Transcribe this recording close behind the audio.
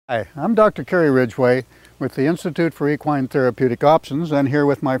Hi, I'm Dr. Kerry Ridgway with the Institute for Equine Therapeutic Options and here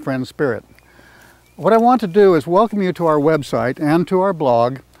with my friend Spirit. What I want to do is welcome you to our website and to our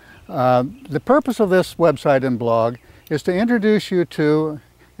blog. The purpose of this website and blog is to introduce you to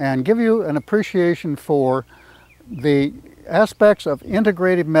and give you an appreciation for the aspects of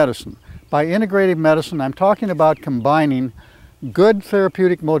integrative medicine. By integrative medicine, I'm talking about combining good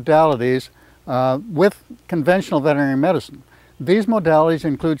therapeutic modalities with conventional veterinary medicine. These modalities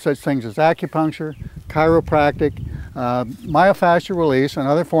include such things as acupuncture, chiropractic, myofascial release, and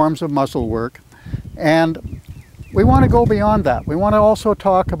other forms of muscle work. And we want to go beyond that. We want to also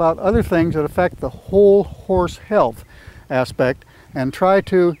talk about other things that affect the whole horse health aspect and try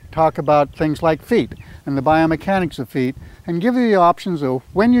to talk about things like feet and the biomechanics of feet and give you the options of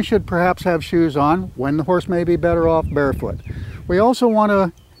when you should perhaps have shoes on, when the horse may be better off barefoot. We also want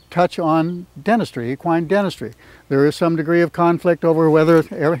to touch on dentistry, equine dentistry. There is some degree of conflict over whether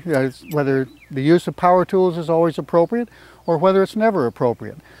the use of power tools is always appropriate or whether it's never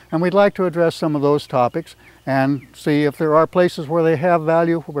appropriate. And we'd like to address some of those topics and see if there are places where they have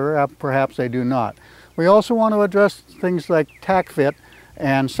value, where perhaps they do not. We also want to address things like tack fit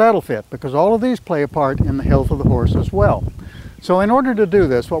and saddle fit, because all of these play a part in the health of the horse as well. So in order to do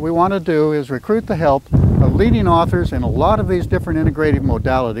this, what we want to do is recruit the help of leading authors in a lot of these different integrative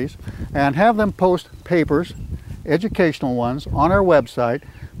modalities and have them post papers, educational ones, on our website,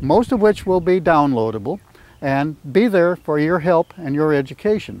 most of which will be downloadable and be there for your help and your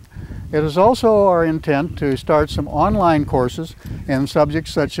education. It is also our intent to start some online courses in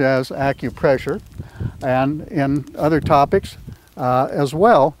subjects such as acupressure and in other topics as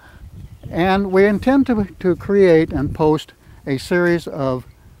well. And we intend to create and post a series of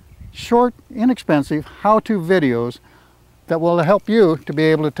short, inexpensive how-to videos that will help you to be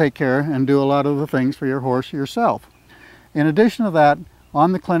able to take care and do a lot of the things for your horse yourself. In addition to that,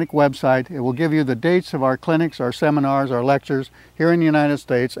 on the clinic website, it will give you the dates of our clinics, our seminars, our lectures here in the United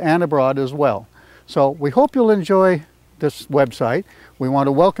States and abroad as well. So we hope you'll enjoy this website. We want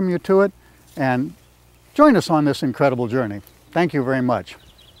to welcome you to it and join us on this incredible journey. Thank you very much.